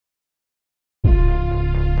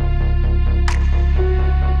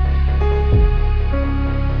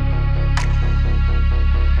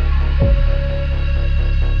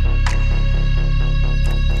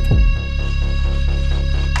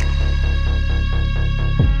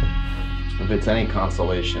If it's any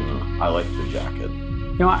consolation, I like the jacket.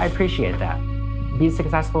 You know what? I appreciate that. Be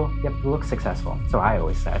successful, you have to look successful. So I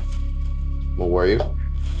always said. Well, were you?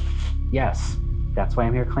 Yes, that's why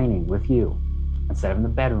I'm here cleaning with you instead of in the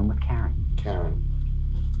bedroom with Karen. Karen.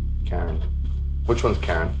 Karen. Which one's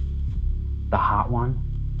Karen? The hot one.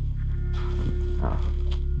 Oh.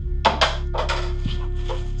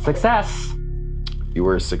 Success. You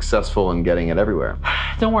were successful in getting it everywhere.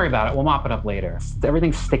 Don't worry about it. We'll mop it up later.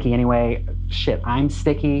 Everything's sticky anyway. Shit, I'm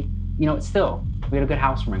sticky. You know, still, we had a good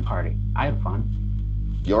housewarming party. I had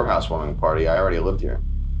fun. Your housewarming party, I already lived here.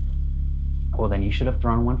 Well, then you should have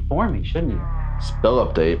thrown one for me, shouldn't you? Spill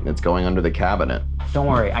update, it's going under the cabinet. Don't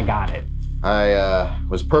worry, I got it. I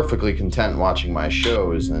was perfectly content watching my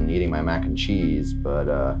shows and eating my mac and cheese,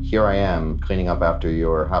 but here I am cleaning up after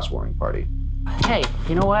your housewarming party. Hey,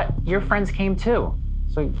 you know what? Your friends came too.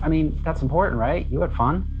 So, I mean, that's important, right? You had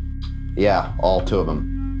fun. Yeah, all two of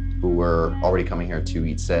them, who were already coming here to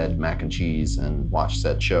eat said mac and cheese and watch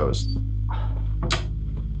said shows.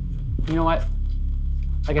 You know what?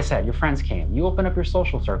 Like I said, your friends came. You opened up your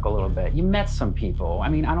social circle a little bit. You met some people. I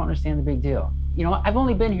mean, I don't understand the big deal. You know what? I've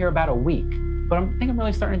only been here about a week, but I think I'm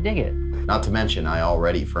really starting to dig it. Not to mention, I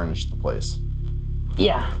already furnished the place.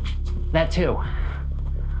 Yeah, that too.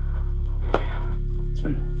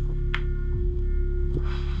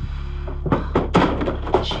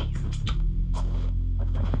 Jeez.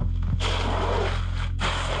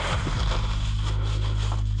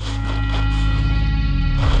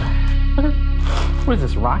 What is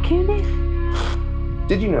this, rock candy?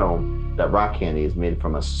 Did you know that rock candy is made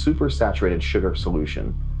from a super saturated sugar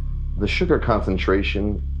solution? The sugar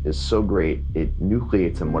concentration is so great, it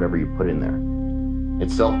nucleates in whatever you put in there.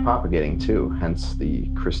 It's self-propagating too, hence the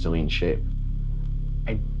crystalline shape.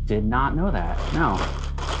 I did not know that, no.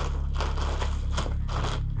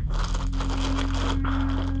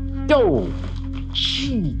 Oh,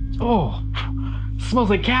 gee, oh, smells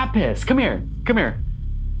like cat piss. Come here, come here.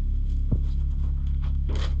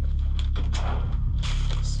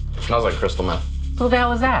 Smells like crystal meth. What the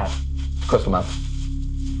hell is that? Crystal meth.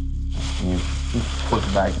 Flip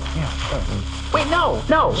the bag. Yeah, sure. Wait, no.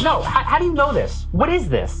 How do you know this? What is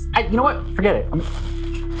this? You know what? Forget it.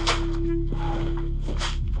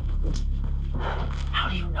 How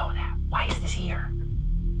do you know that? Why is this here?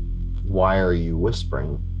 Why are you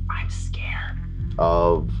whispering? I'm scared.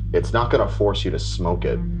 It's not gonna force you to smoke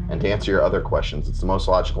it. And to answer your other questions, it's the most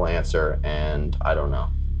logical answer, and I don't know.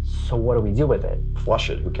 So what do we do with it? Flush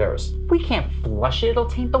it, who cares? We can't flush it, it'll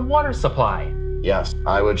taint the water supply. Yes,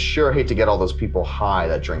 I would sure hate to get all those people high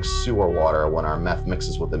that drink sewer water when our meth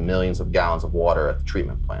mixes with the millions of gallons of water at the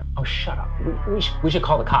treatment plant. Oh, shut up. We should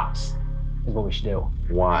call the cops, is what we should do.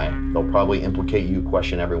 Why? They'll probably implicate you,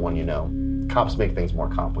 question everyone you know. Cops make things more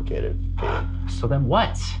complicated. So then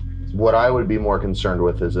what? What I would be more concerned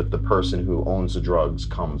with is if the person who owns the drugs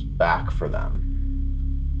comes back for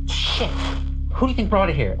them. Shit. Who do you think brought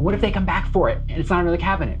it here? What if they come back for it and it's not under the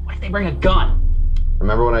cabinet? What if they bring a gun?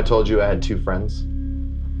 Remember when I told you I had two friends?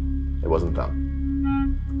 It wasn't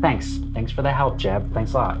them. Thanks. Thanks for the help, Jeb.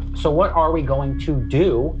 Thanks a lot. So what are we going to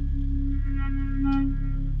do?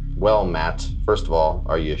 Well, Matt, first of all,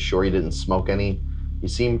 are you sure you didn't smoke any? You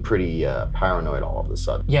seem pretty paranoid all of a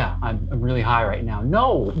sudden. Yeah, I'm really high right now.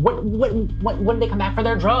 No, when did they come back for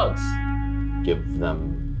their drugs? Give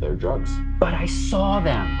them their drugs. But I saw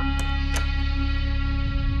them.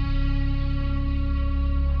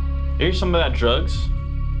 Here's some of that drugs.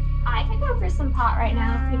 I could go for some pot right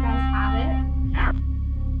now if you guys have it.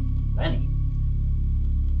 Lenny.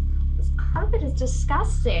 This carpet is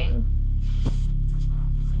disgusting.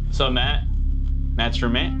 So Matt's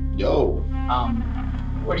roommate. Yo.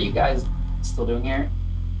 What are you guys still doing here?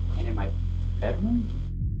 And in my bedroom?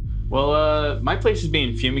 Well, my place is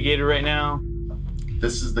being fumigated right now.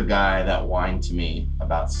 This is the guy that whined to me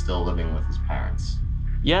about still living with his parents.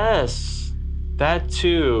 Yes, that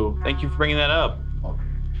too. Thank you for bringing that up.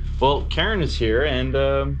 Well, Karen is here, and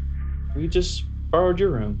we just borrowed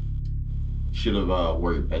your room. Should have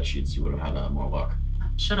wore your bed sheets. You would have had more luck.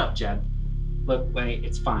 Shut up, Jed. Look, Lenny,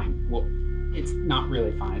 it's fine. Well, it's not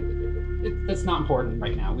really fine. It's not important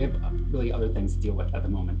right now. We have really other things to deal with at the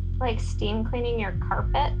moment. Like steam cleaning your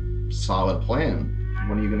carpet? Solid plan.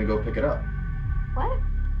 When are you gonna go pick it up? What?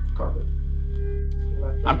 Carpet.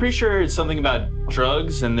 I'm pretty sure it's something about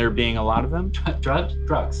drugs and there being a lot of them. Drugs?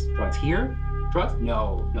 Drugs here? Drugs?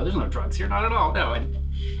 No, there's no drugs here, not at all. No, and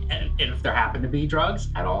if there happened to be drugs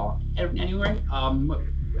at all, anywhere,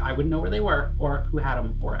 I wouldn't know where they were or who had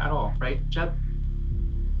them or at all, right, Jeb?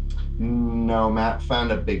 No, Matt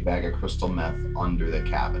found a big bag of crystal meth under the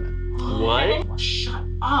cabinet. What? Shut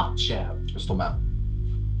up, Jeb. Crystal meth.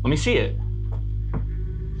 Let me see it.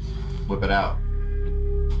 whip it out.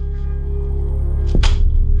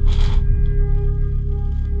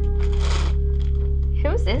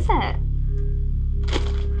 Whose is it?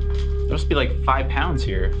 There must be like 5 pounds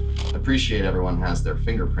here. I appreciate everyone has their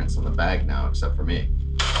fingerprints on the bag now, except for me.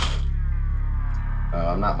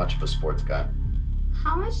 I'm not much of a sports guy.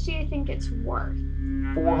 How much do you think it's worth?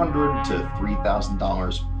 $400 to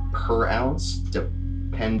 $3,000 per ounce,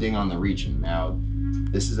 depending on the region. Now,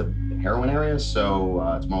 this is a heroin area, so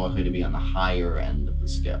it's more likely to be on the higher end of the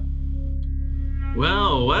scale.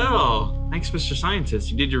 Well. Thanks, Mr. Scientist.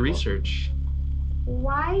 You did your research.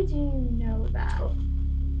 Why do you know that?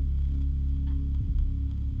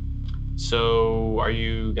 So, are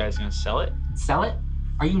you guys gonna sell it? Sell it?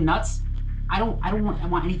 Are you nuts? I don't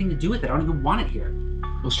want anything to do with it. I don't even want it here.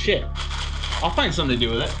 Well, shit. I'll find something to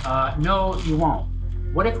do with it. No, you won't.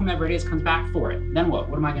 What if whomever it is comes back for it? Then what?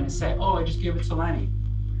 What am I gonna say? Oh, I just gave it to Lenny.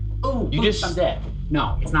 Oh, I'm dead.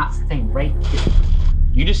 No, it's not staying right here.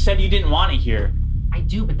 You just said you didn't want it here. I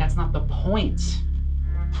do, but that's not the point.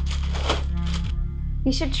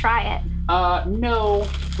 You should try it. No,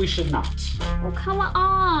 we should not. Well, come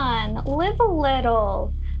on, live a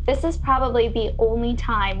little. This is probably the only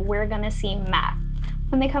time we're gonna see meth.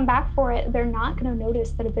 When they come back for it, they're not gonna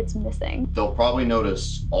notice that a bit's missing. They'll probably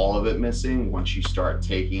notice all of it missing once you start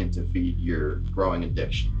taking it to feed your growing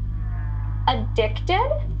addiction. Addicted?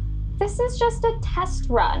 This is just a test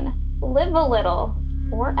run. Live a little,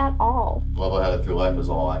 or at all. Level-headed through life is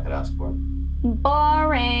all I could ask for.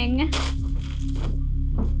 Boring.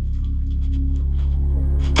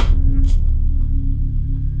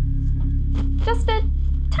 Just a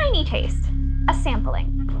tiny taste, a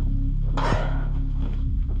sampling.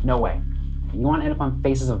 No way. You want to end up on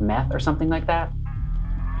Faces of Meth or something like that?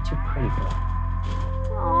 You're too pretty for that.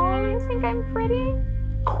 Oh, you think I'm pretty?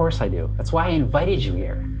 Of course I do. That's why I invited you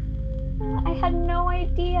here. I had no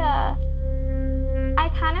idea. I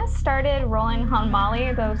kind of started rolling on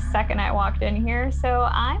Molly the second I walked in here, so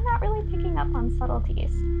I'm not really picking up on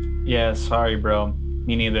subtleties. Yeah, sorry, bro.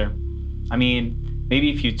 Me neither. I mean, maybe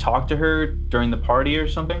if you talked to her during the party or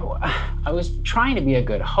something? I was trying to be a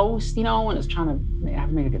good host, and I was trying to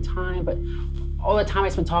make a good time, but all the time I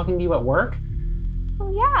spent talking to you at work.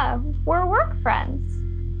 Well, yeah, we're work friends.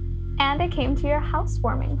 And I came to your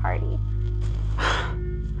housewarming party.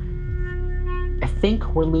 I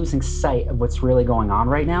think we're losing sight of what's really going on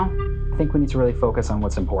right now. I think we need to really focus on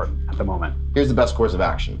what's important at the moment. Here's the best course of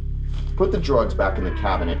action. Put the drugs back in the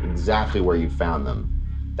cabinet exactly where you found them.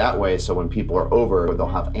 That way, so when people are over, they'll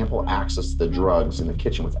have ample access to the drugs in the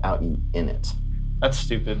kitchen without you in it. That's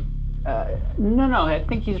stupid. No, I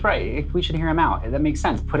think he's right. We should hear him out. That makes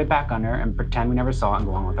sense. Put it back under and pretend we never saw it and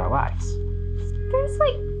go on with our lives. There's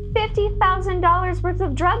like $50,000 worth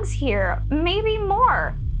of drugs here, maybe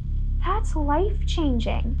more. That's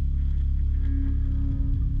life-changing.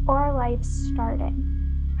 Or life-starting.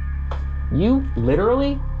 You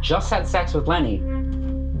literally just had sex with Lenny.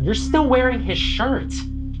 You're still wearing his shirt.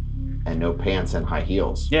 And no pants and high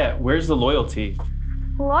heels. Yeah, where's the loyalty?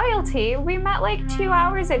 Loyalty? We met like 2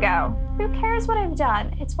 hours ago. Who cares what I've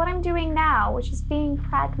done? It's what I'm doing now, which is being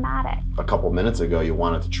pragmatic. A couple minutes ago, you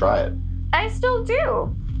wanted to try it. I still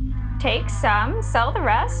do. Take some, sell the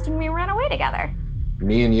rest, and we run away together.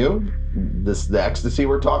 Me and you? The ecstasy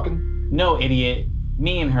we're talking? No, idiot.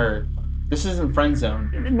 Me and her. This isn't friend zone.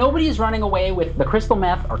 Nobody is running away with the crystal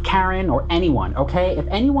meth or Karen or anyone, okay? If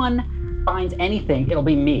anyone finds anything, it'll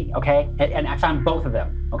be me, okay? And I found both of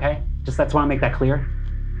them, okay? Just that's want to make that clear.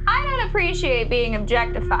 I don't appreciate being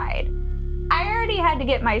objectified. I already had to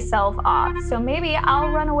get myself off, so maybe I'll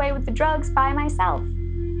run away with the drugs by myself.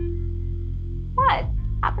 What?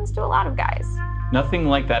 Happens to a lot of guys. Nothing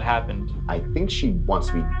like that happened. I think she wants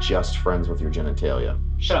to be just friends with your genitalia.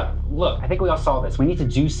 Shut up. Look, I think we all saw this. We need to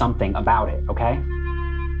do something about it, okay?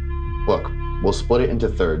 Look, we'll split it into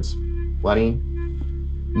thirds. Lenny,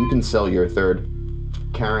 you can sell your third.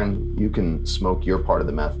 Karen, you can smoke your part of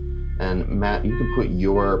the meth. And Matt, you can put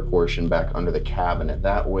your portion back under the cabinet.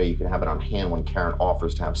 That way you can have it on hand when Karen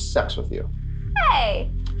offers to have sex with you.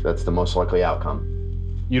 Hey! That's the most likely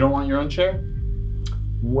outcome. You don't want your own share?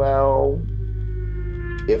 Well,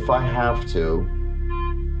 if I have to,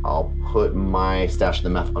 I'll put my stash of the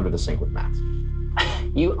meth under the sink with Matt.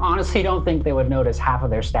 You honestly don't think they would notice half of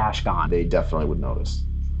their stash gone? They definitely would notice.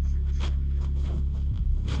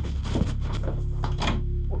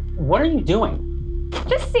 What are you doing?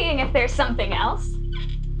 Just seeing if there's something else.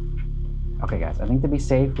 Okay, guys, I think to be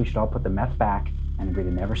safe, we should all put the meth back and agree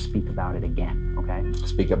to never speak about it again, okay?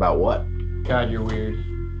 Speak about what? God, you're weird.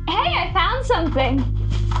 Hey, I found something.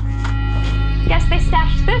 Guess they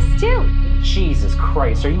stashed this too. Jesus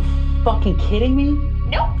Christ, are you fucking kidding me?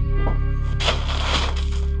 Nope.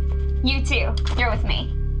 You too. You're with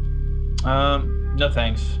me. No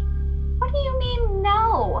thanks. What do you mean,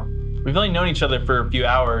 no? We've only known each other for a few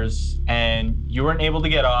hours, and you weren't able to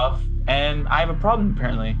get off, and I have a problem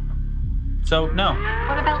apparently. So, no.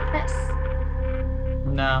 What about this?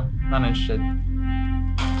 No, not interested.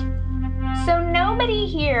 So nobody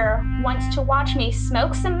here wants to watch me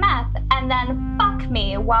smoke some meth and then fuck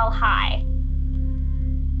me while high.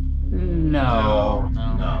 No.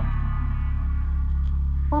 No.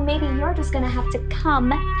 Well, maybe you're just gonna have to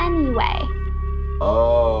come anyway.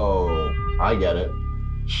 Oh, I get it.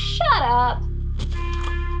 Shut up.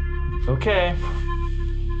 Okay.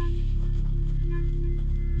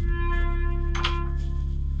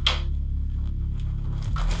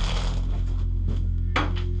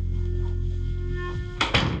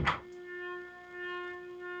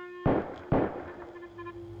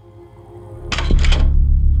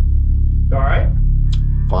 All right.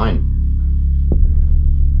 Fine.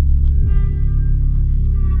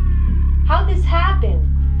 How'd this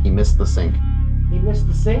happen? He missed the sink. You missed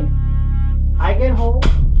the sink? I get home,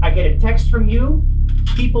 I get a text from you,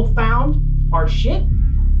 people found our shit.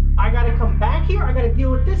 I gotta come back here, I gotta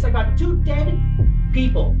deal with this. I got 2 dead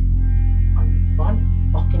people on your front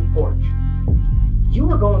fucking porch. You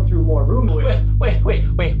were going through more room. Wait.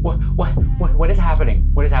 What is happening?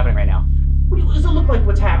 What is happening right now? What does it look like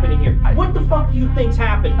what's happening here? What the fuck do you think's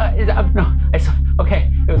happened?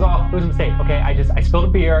 Okay, it was a mistake. Okay, I spilled a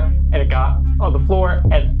beer and it got on the floor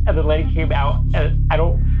and the lady came out and I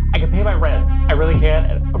can pay my rent. I really can.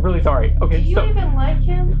 And I'm really sorry. Okay, Do you even like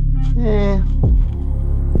him?